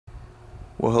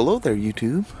Well, hello there,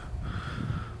 YouTube.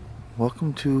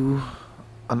 Welcome to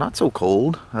a not so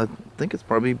cold. I think it's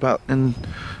probably about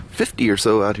 50 or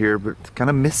so out here, but it's kind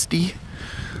of misty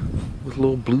with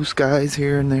little blue skies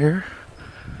here and there.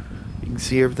 You can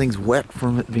see everything's wet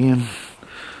from it being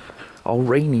all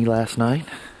rainy last night.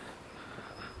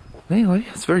 Anyway,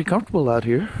 it's very comfortable out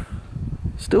here.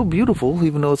 Still beautiful,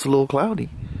 even though it's a little cloudy.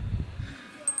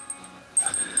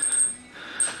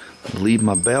 Leave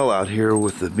my bell out here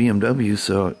with the BMW,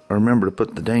 so I remember to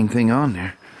put the dang thing on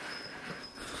there.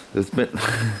 It's been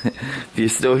if you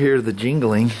still hear the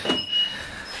jingling,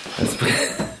 it's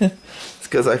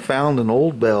because I found an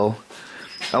old bell.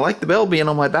 I like the bell being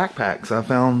on my backpack, so I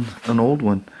found an old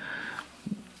one.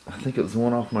 I think it was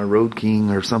one off my Road King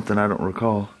or something, I don't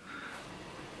recall.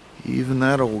 Even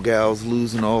that old gal's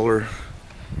losing all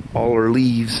her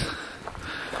leaves.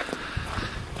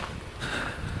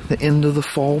 The end of the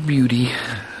fall beauty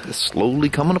is slowly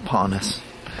coming upon us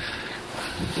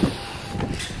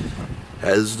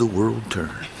as the world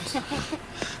turns.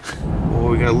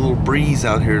 Boy, we got a little breeze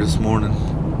out here this morning.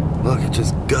 Look, it's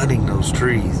just gutting those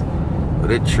trees, but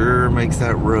it sure makes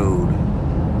that road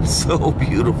so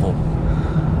beautiful.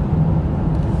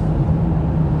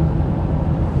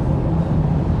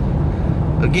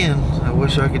 Again, I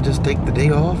wish I could just take the day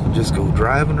off and just go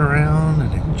driving around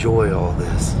and enjoy all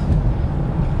this.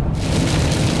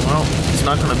 Well, it's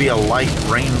not going to be a light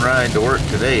rain ride to work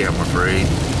today, I'm afraid.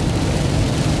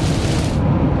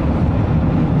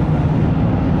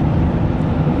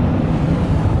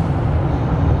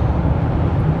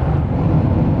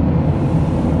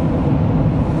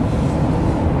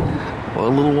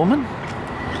 Well, little woman,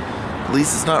 at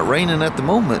least it's not raining at the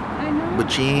moment. I know. But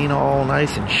she ain't all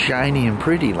nice and shiny and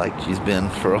pretty like she's been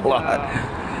for a lot.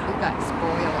 We got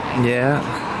spoiled.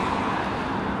 Yeah.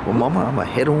 Well, Mama, I'm gonna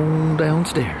head on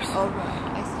downstairs. All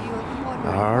right. I see you in the morning.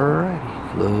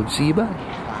 Alrighty. Love to see you, bye.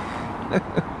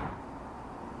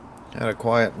 Had a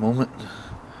quiet moment.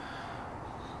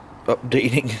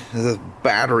 Updating the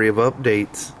battery of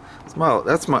updates.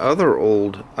 That's my other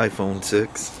old iPhone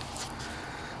 6.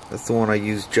 That's the one I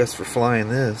use just for flying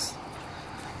this.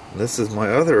 This is my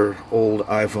other old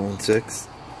iPhone 6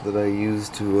 that I use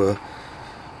to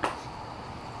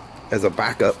as a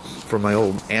backup for my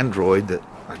old Android that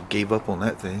I gave up on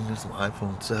that thing. This is my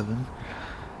iPhone 7.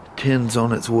 10's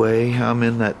on its way. I'm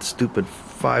in that stupid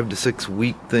 5 to 6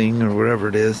 week thing or whatever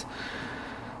it is.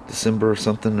 December or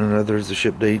something or other is the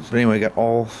ship date. But anyway, I got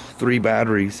all 3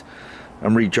 batteries.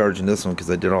 I'm recharging this one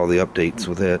because I did all the updates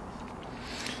with it.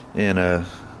 And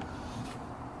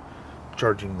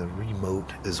charging the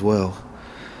remote as well.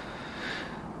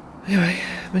 Anyway,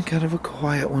 it's been kind of a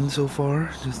quiet one so far.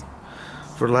 Just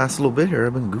for the last little bit here,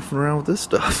 I've been goofing around with this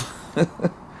stuff. If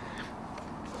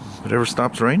it ever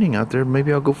stops raining out there,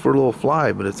 maybe I'll go for a little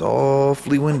fly, but it's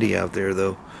awfully windy out there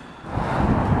though.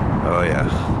 Oh yeah,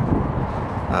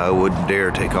 I wouldn't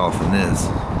dare take off in this.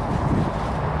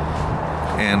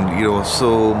 And you know,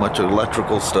 so much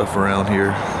electrical stuff around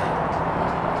here.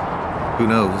 Who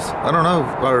knows? I don't know.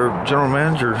 Our general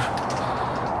manager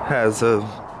has a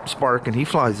Spark and he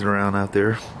flies it around out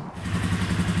there.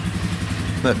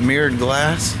 That mirrored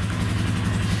glass.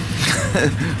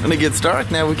 When it gets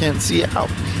dark now, we can't see out.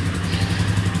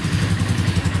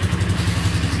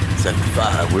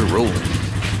 75, we're rolling.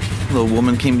 A little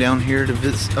woman came down here to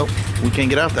visit. Oh, we can't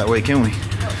get out that way, can we?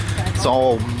 It's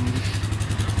all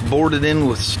boarded in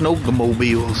with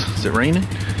snowmobiles. Is it raining?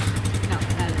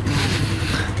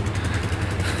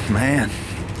 Man,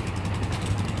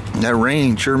 that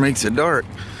rain sure makes it dark.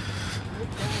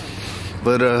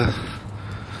 But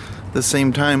the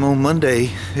same time on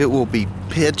Monday, it will be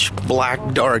pitch black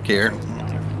dark here.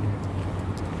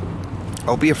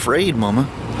 I'll be afraid, Mama.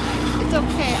 It's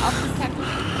okay. I'll protect you.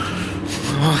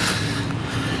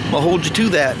 I'll hold you to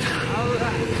that. All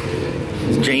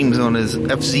right. James on his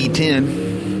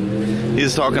FC10. He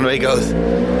was talking to me. He goes.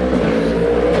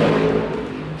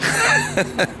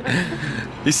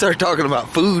 He started talking about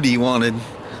food he wanted.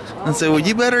 I said, well,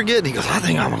 you better get. He goes, I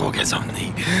think I'm going to go get something to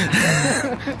eat.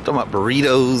 Talking about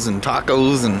burritos and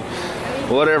tacos and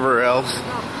whatever else.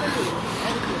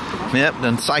 Yep,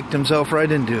 done psyched himself right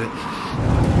into it.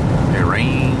 The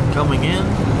rain coming in,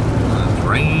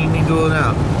 rain going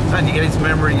out. And you guys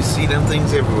remember, you see them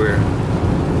things everywhere.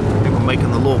 People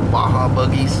making the little Baja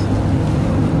buggies.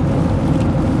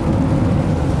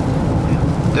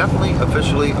 Yeah, definitely,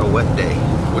 officially a wet day.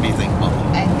 What do you think, Mama?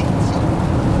 I think so.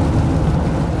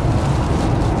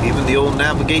 Even the old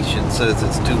navigation says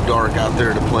it's too dark out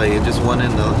there to play. It just went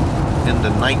into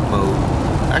night mode.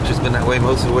 Actually, it's been that way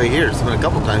most of the way here. It's been a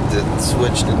couple times it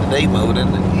switched into day mode,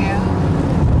 and Yeah.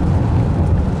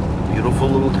 beautiful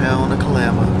little town of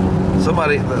Kalama.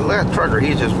 Somebody, that trucker,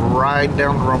 he's just riding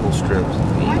down the rumble strips.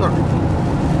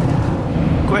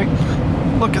 Quick,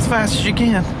 look as fast as you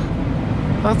can.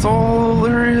 That's all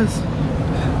there is.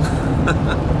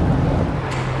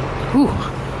 Whew.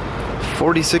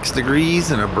 46 degrees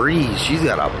and a breeze. She's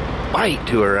got a bite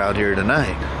to her out here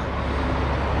tonight.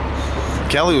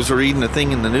 Kelly was reading a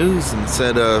thing in the news and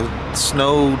said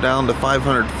snow down to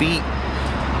 500 feet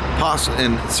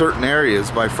in certain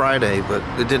areas by Friday, but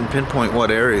it didn't pinpoint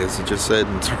what areas. It just said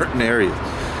in certain areas.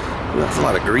 That's a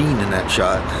lot of green in that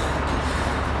shot.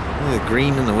 Look at the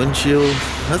green in the windshield.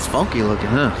 That's funky looking,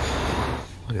 huh?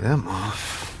 Look at them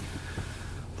off.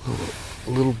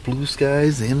 Little blue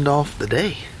skies end off the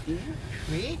day.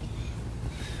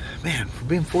 Man, for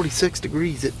being 46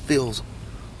 degrees, it feels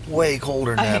way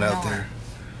colder than that out there.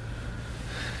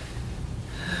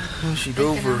 Well, she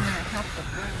drove her.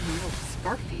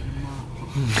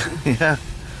 Yeah.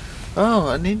 Oh,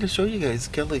 I need to show you guys.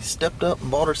 Kelly stepped up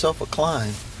and bought herself a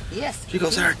Climb. Yes. She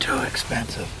goes, they're too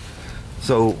expensive.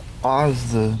 So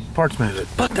Oz, the parts manager,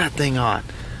 put that thing on.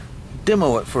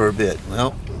 Demo it for a bit.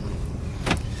 Well,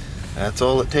 that's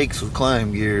all it takes with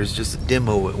Climb gear is just to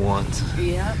demo it once.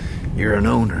 Yep. You're an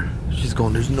owner. She's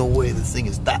going, there's no way this thing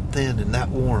is that thin and that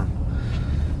warm.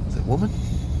 I said, woman,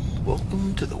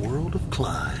 welcome to the world of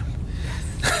Climb.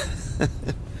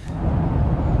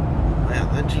 Man,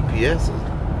 that GPS is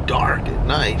dark at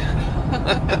night.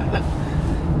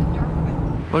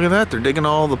 Look at that, they're digging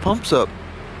all the pumps up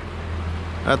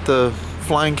at the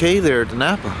Flying K there at the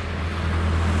Napa.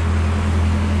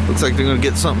 Looks like they're going to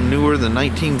get something newer than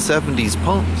 1970s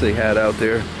pumps they had out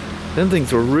there. Them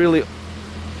things were really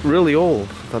old.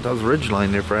 I thought that was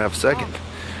Ridgeline there for a half second.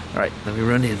 Alright, let me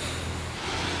run in.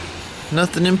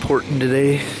 Nothing important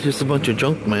today, just a bunch of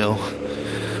junk mail.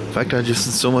 In fact, I just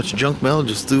so much junk mail,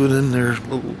 just threw it in their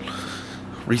little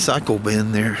recycle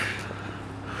bin there.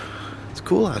 It's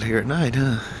cool out here at night,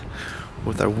 huh?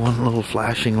 With our one little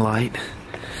flashing light.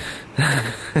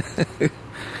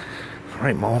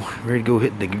 Alright, Mom, ready to go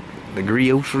hit the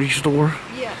grocery store?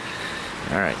 Yeah.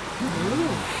 Alright.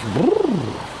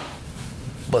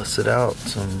 Busted out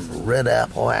some red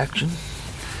apple action.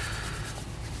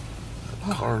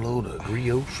 A carload of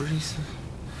groceries.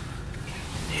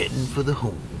 Heading for the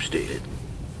homestead.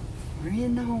 We're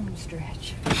in the home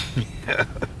stretch. Yeah.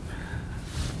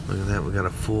 Look at that, we got a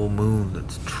full moon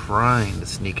that's trying to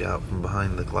sneak out from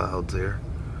behind the clouds there.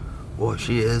 Boy,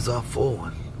 she is a full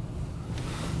one.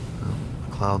 Well,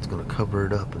 the cloud's gonna cover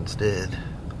it up instead.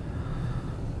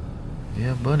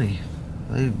 Yeah, buddy.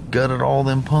 They gutted all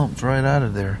them pumps right out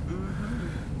of there.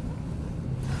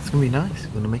 It's gonna be nice. It's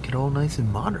gonna make it all nice and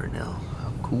modern now.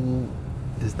 How cool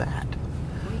is that?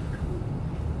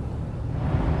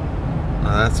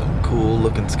 Now that's some cool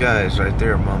looking skies right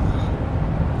there, Mama.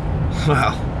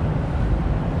 Wow.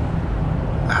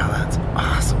 Wow, that's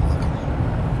awesome looking.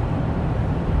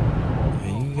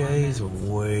 Yeah, you guys are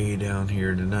way down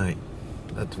here tonight.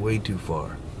 That's way too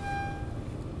far.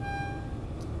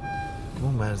 Come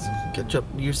on, Madison. Catch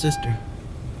up to your sister.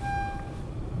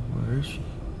 Where is she?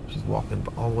 She's walking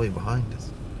all the way behind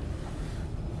us.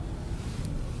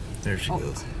 There she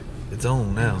goes. It's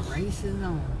on now. Race is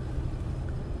on.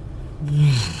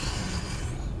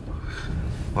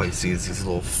 All you see is these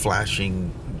little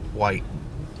flashing white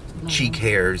cheek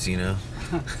hairs, you know.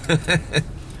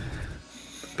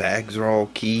 Bags are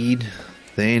all keyed.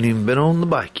 They ain't even been on the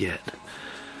bike yet.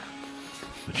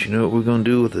 But you know what we're going to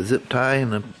do with a zip tie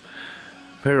and a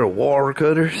pair of wire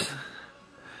cutters?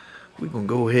 We're going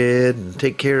to go ahead and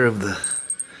take care of the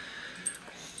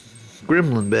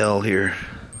Gremlin bell here.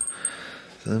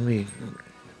 So let me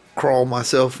crawl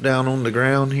myself down on the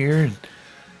ground here and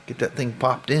get that thing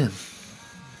popped in.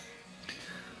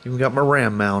 Even got my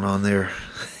RAM mount on there.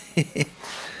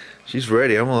 She's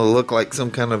ready. I'm going to look like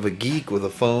some kind of a geek with a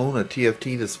phone, a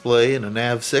TFT display, and a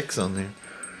Nav 6 on there.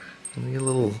 Give me a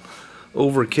little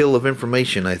overkill of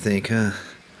information, I think, huh?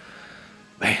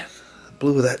 Man, the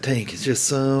blue of that tank is just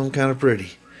some kind of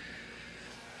pretty.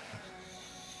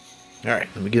 Alright,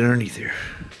 let me get underneath here.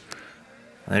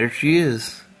 There she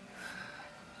is.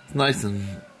 It's nice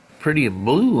and pretty and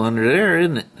blue under there,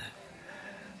 isn't it?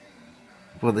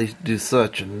 Well, they do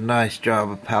such a nice job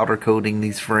of powder coating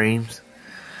these frames.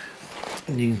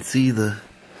 And you can see the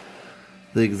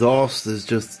exhaust is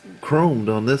just chromed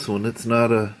on this one. It's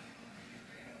not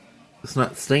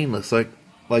stainless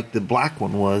like the black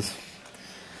one was.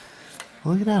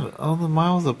 Look at that, all the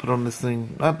miles I put on this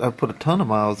thing. I put a ton of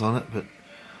miles on it, but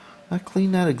how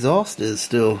clean that exhaust is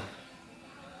still.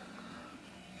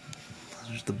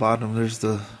 There's the bottom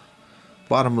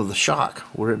of the shock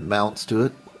where it mounts to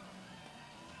it.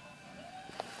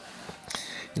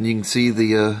 And you can see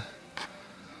the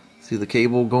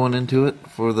cable going into it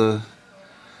for the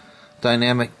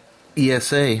dynamic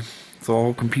ESA. It's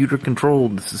all computer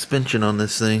controlled, the suspension on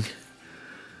this thing.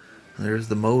 There's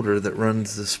the motor that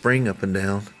runs the spring up and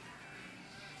down.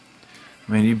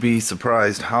 I mean, you'd be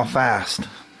surprised how fast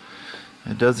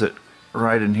it does it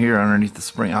right in here underneath the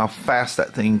spring. How fast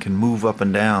that thing can move up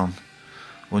and down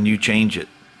when you change it.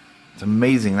 It's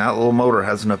amazing. That little motor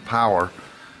has enough power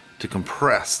to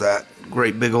compress that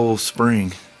great big old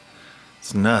spring.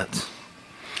 It's nuts.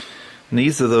 And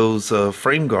these are those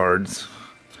frame guards.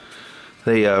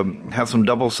 They have some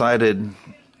double-sided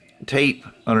tape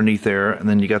underneath there, and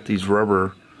then you got these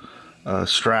rubber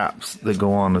straps that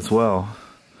go on as well.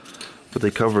 But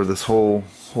they cover this whole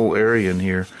area in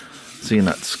here, so you're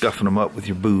not scuffing them up with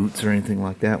your boots or anything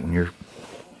like that when you're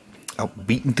out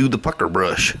beating through the pucker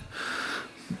brush.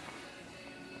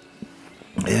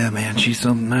 Yeah, man, she's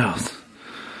something else.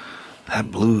 That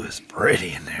blue is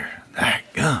pretty in there. That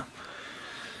gum.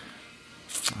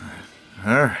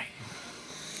 All right.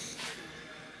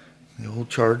 The old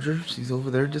Charger, she's over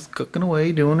there just cooking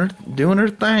away, doing her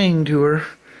thing to her.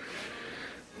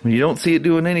 When you don't see it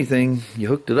doing anything, you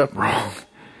hooked it up wrong.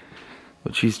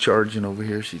 But she's charging over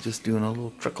here. She's just doing a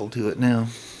little trickle to it now.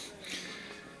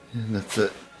 And that's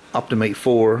the Optimate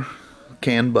 4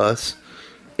 CAN bus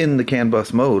in the CAN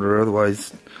bus mode, or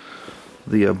otherwise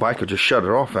the bike will just shut it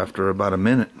off after about a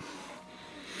minute.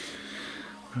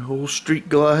 The whole street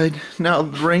glide. Now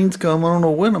the rain's come. I don't know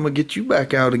when I'm gonna get you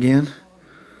back out again.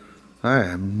 I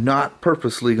am not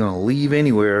purposely gonna leave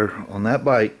anywhere on that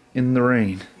bike in the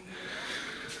rain.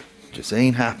 Just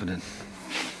ain't happening.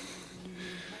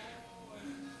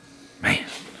 Man,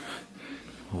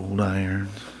 old iron,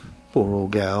 poor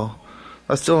old gal.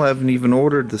 I still haven't even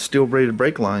ordered the steel braided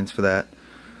brake lines for that.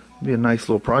 It'll be a nice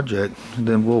little project, and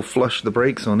then we'll flush the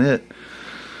brakes on it,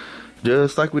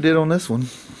 just like we did on this one.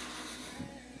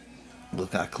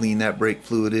 Look how clean that brake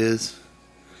fluid is.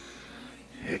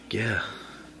 Heck yeah.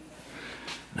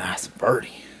 Nice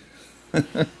birdie.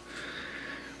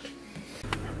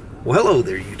 Well, hello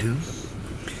there, YouTube.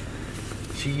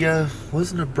 She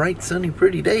wasn't a bright, sunny,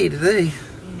 pretty day today.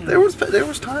 No. There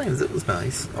was times it was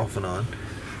nice, off and on,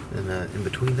 and in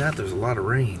between that, there's a lot of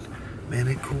rain. Man,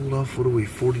 it cooled off. What are we?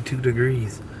 42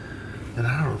 degrees. And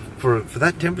I don't know, for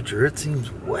that temperature, it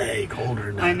seems way colder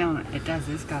than that. I know it does.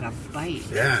 It's got a bite.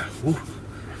 Yeah. Woo.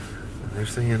 And they're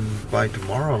saying by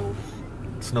tomorrow,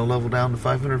 snow level down to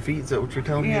 500 feet. Is that what you're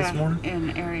telling me this morning? In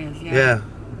areas, yeah. Yeah.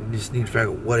 We just need to figure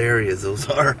out what areas those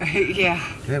are. Yeah.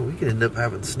 Yeah, we could end up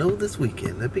having snow this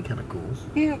weekend. That'd be kind of cool.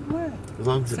 Yeah, it would. As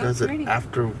long as it does it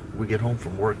after we get home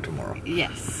from work tomorrow.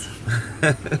 Yes.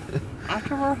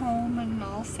 After we're home and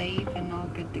all safe and all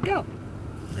good to go.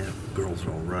 Yeah, girls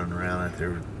are all running around out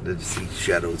there. They just see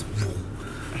shadows.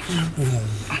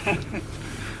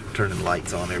 Turning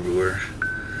lights on everywhere.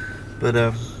 But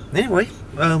anyway,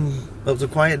 that was a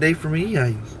quiet day for me.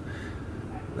 I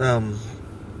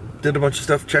did a bunch of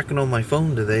stuff checking on my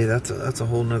phone today. That's a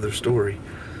whole nother story.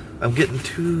 I'm getting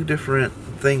two different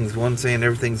things. One saying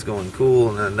everything's going cool,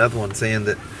 and another one saying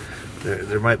that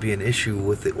there might be an issue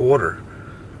with the order.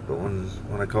 But when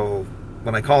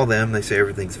I call them, they say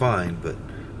everything's fine. But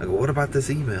I go, what about this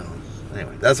email?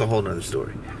 Anyway, that's a whole nother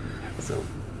story. So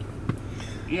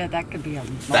yeah, that could be a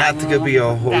literally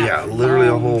a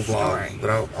whole story. vlog. But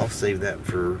I'll save that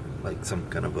for like some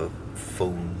kind of a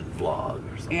phone vlog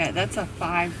or something. Yeah, that's a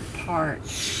 5-part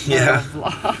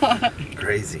vlog.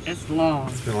 Crazy. It's long.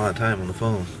 I spent a lot of time on the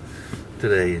phone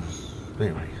today. And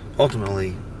anyway,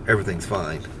 ultimately everything's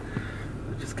fine.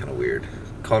 It's just kind of weird.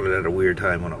 Caught it at a weird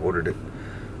time when I ordered it.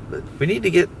 But we need to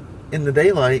get in the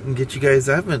daylight and get you guys.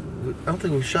 I don't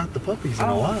think we've shot the puppies in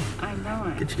a while. I know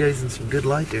it. Get you guys in some good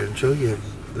light there and show you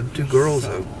the two girls.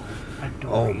 So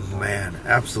adorable. Oh man,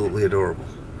 absolutely adorable.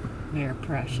 They're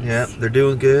precious. Yeah, they're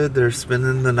doing good. They're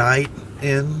spending the night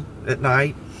at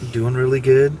night, doing really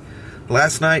good.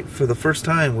 Last night, for the first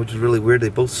time, which is really weird, they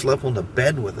both slept on the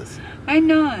bed with us. I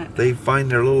know it. They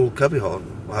find their little cubbyhole.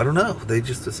 I don't know. They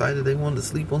just decided they wanted to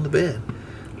sleep on the bed.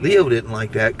 Leo didn't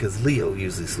like that because Leo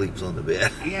usually sleeps on the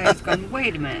bed. Yeah, he's going,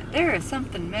 wait a minute. There is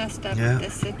something messed up with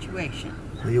this situation.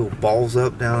 Leo balls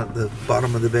up down at the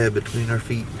bottom of the bed between our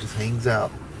feet and just hangs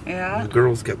out. Yeah. And the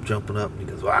girls kept jumping up and he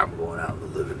goes, well, I'm going out in the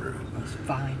living room. It's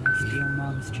fine. I'll steal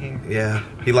Mom's chair. Yeah.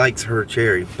 He likes her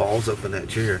chair. He balls up in that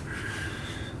chair.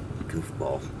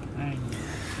 Goofball. I know.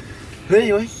 But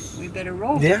anyway. We better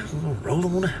roll. Yeah, we'll roll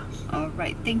on out.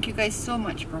 Alright, thank you guys so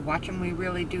much for watching. We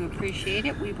really do appreciate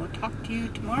it. We will talk to you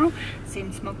tomorrow.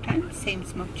 Same smoke time, same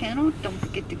smoke channel. Don't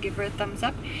forget to give her a thumbs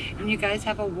up. And you guys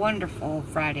have a wonderful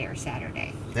Friday or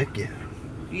Saturday. Heck yeah.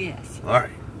 Yes.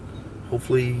 Alright.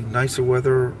 hopefully nicer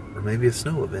weather or maybe a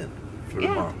snow event for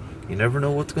tomorrow. You never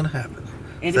know what's going to happen.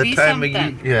 It'll be something.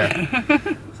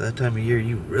 It's that time of year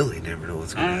you really never know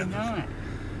what's going to happen. I know it.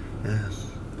 Yeah,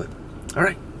 but all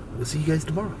right, we'll see you guys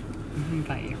tomorrow.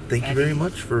 Bye. Thank you very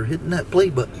much for hitting that play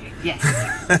button. Yes.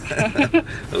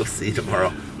 We'll see you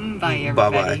tomorrow. Bye, everybody.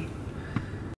 Bye-bye.